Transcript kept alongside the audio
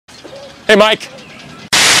Hey, Mike.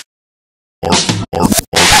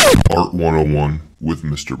 Art 101 with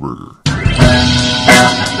Mr. Burgher.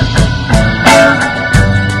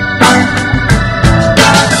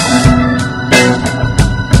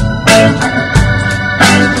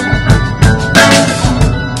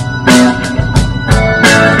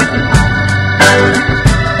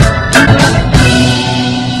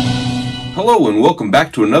 Hello and welcome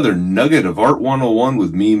back to another nugget of Art 101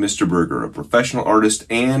 with me, Mr. Burgher, a professional artist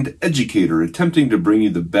and educator attempting to bring you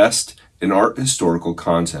the best in art historical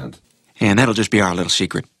content. And that'll just be our little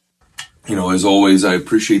secret. You know, as always, I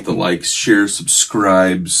appreciate the likes, shares,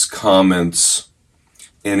 subscribes, comments,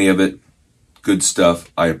 any of it. Good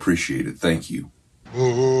stuff. I appreciate it. Thank you.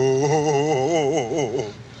 Oh,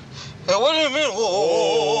 what do you mean?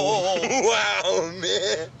 Oh, wow,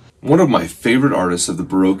 man. One of my favorite artists of the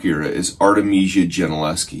Baroque era is Artemisia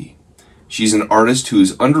Gentileschi. She's an artist who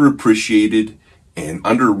is underappreciated and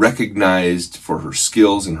under-recognized for her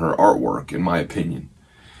skills and her artwork, in my opinion.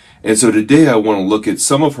 And so today I want to look at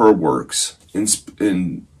some of her works.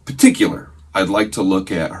 In particular, I'd like to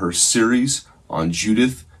look at her series on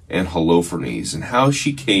Judith and Holofernes and how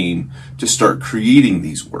she came to start creating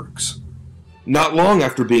these works. Not long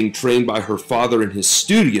after being trained by her father in his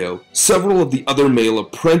studio, several of the other male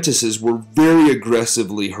apprentices were very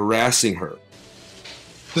aggressively harassing her.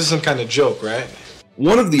 This is some kind of joke, right?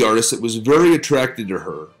 One of the artists that was very attracted to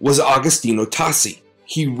her was Agostino Tassi.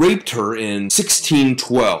 He raped her in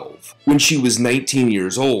 1612 when she was 19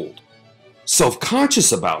 years old.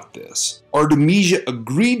 Self-conscious about this, Artemisia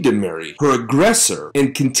agreed to marry her aggressor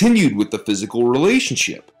and continued with the physical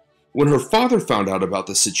relationship. When her father found out about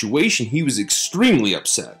the situation, he was extremely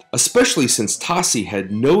upset, especially since Tassi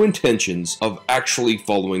had no intentions of actually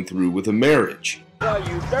following through with a marriage. Oh,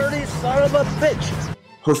 you dirty son of a bitch!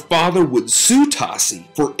 Her father would sue Tassi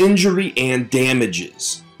for injury and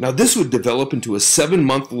damages. Now this would develop into a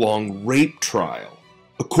 7-month-long rape trial.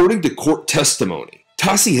 According to court testimony,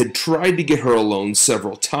 Tassi had tried to get her alone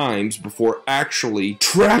several times before actually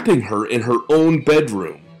trapping her in her own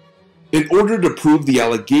bedroom. In order to prove the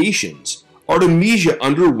allegations, Artemisia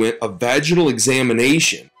underwent a vaginal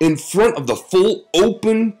examination in front of the full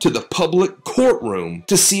open to the public courtroom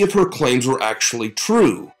to see if her claims were actually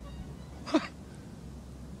true.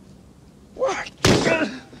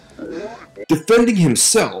 Defending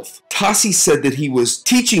himself, Tassi said that he was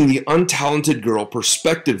teaching the untalented girl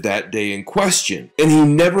perspective that day in question, and he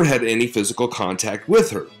never had any physical contact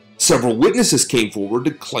with her. Several witnesses came forward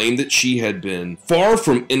to claim that she had been far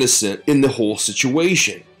from innocent in the whole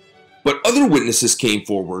situation. But other witnesses came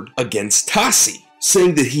forward against Tassi,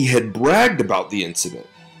 saying that he had bragged about the incident.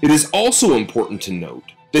 It is also important to note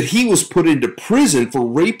that he was put into prison for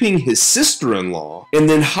raping his sister-in-law and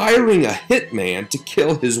then hiring a hitman to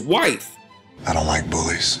kill his wife. I don't like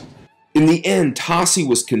bullies. In the end, Tassi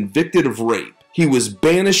was convicted of rape. He was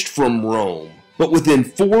banished from Rome. But within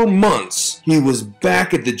 4 months, he was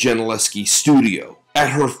back at the Gentileschi studio, at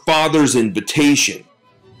her father's invitation.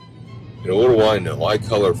 You know, what do I know? I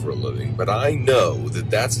color for a living, but I know that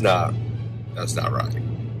that's not right.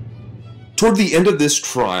 Toward the end of this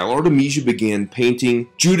trial, Artemisia began painting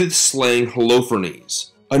Judith slaying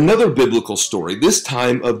Holofernes, another biblical story, this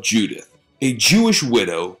time of Judith, a Jewish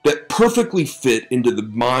widow that perfectly fit into the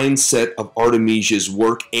mindset of Artemisia's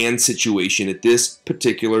work and situation at this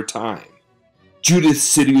particular time. Judith's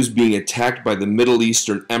city was being attacked by the Middle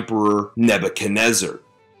Eastern Emperor Nebuchadnezzar.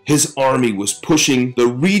 His army was pushing the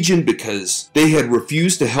region because they had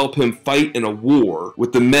refused to help him fight in a war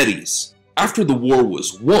with the Medes. After the war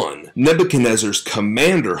was won, Nebuchadnezzar's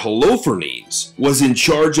commander Holofernes was in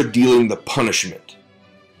charge of dealing the punishment.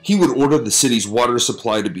 He would order the city's water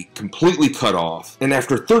supply to be completely cut off, and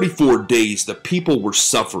after 34 days the people were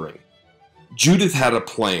suffering. Judith had a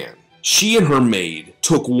plan. She and her maid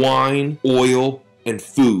took wine, oil, and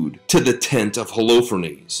food to the tent of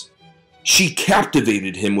Holofernes. She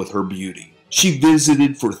captivated him with her beauty. She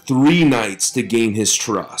visited for 3 nights to gain his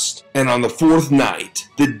trust, and on the 4th night,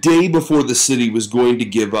 the day before the city was going to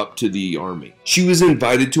give up to the army, she was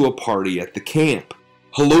invited to a party at the camp.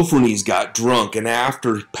 Holofernes got drunk, and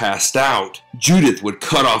after he passed out, Judith would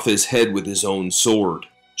cut off his head with his own sword.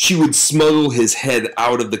 She would smuggle his head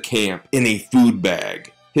out of the camp in a food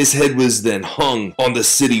bag. His head was then hung on the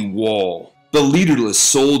city wall. The leaderless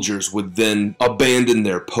soldiers would then abandon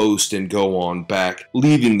their post and go on back,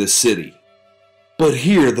 leaving the city. But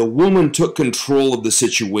here, the woman took control of the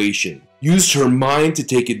situation, used her mind to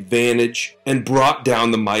take advantage, and brought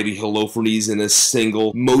down the mighty Holofernes in a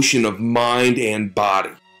single motion of mind and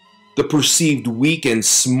body. The perceived weak and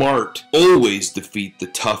smart always defeat the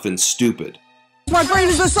tough and stupid. My brain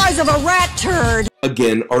is the size of a rat turd.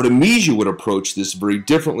 Again, Artemisia would approach this very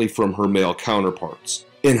differently from her male counterparts.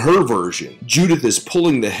 In her version, Judith is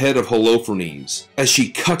pulling the head of Holofernes as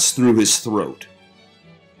she cuts through his throat.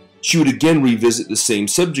 She would again revisit the same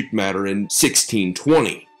subject matter in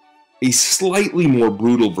 1620, a slightly more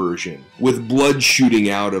brutal version, with blood shooting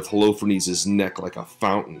out of Holofernes' neck like a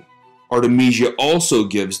fountain. Artemisia also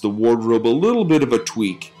gives the wardrobe a little bit of a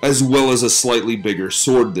tweak, as well as a slightly bigger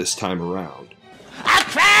sword this time around. I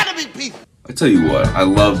try to be peaceful. I tell you what, I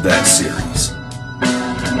love that series.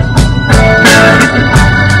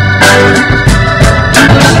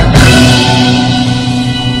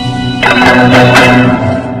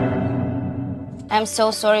 I'm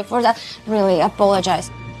so sorry for that. Really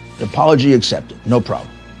apologize. Apology accepted. No problem.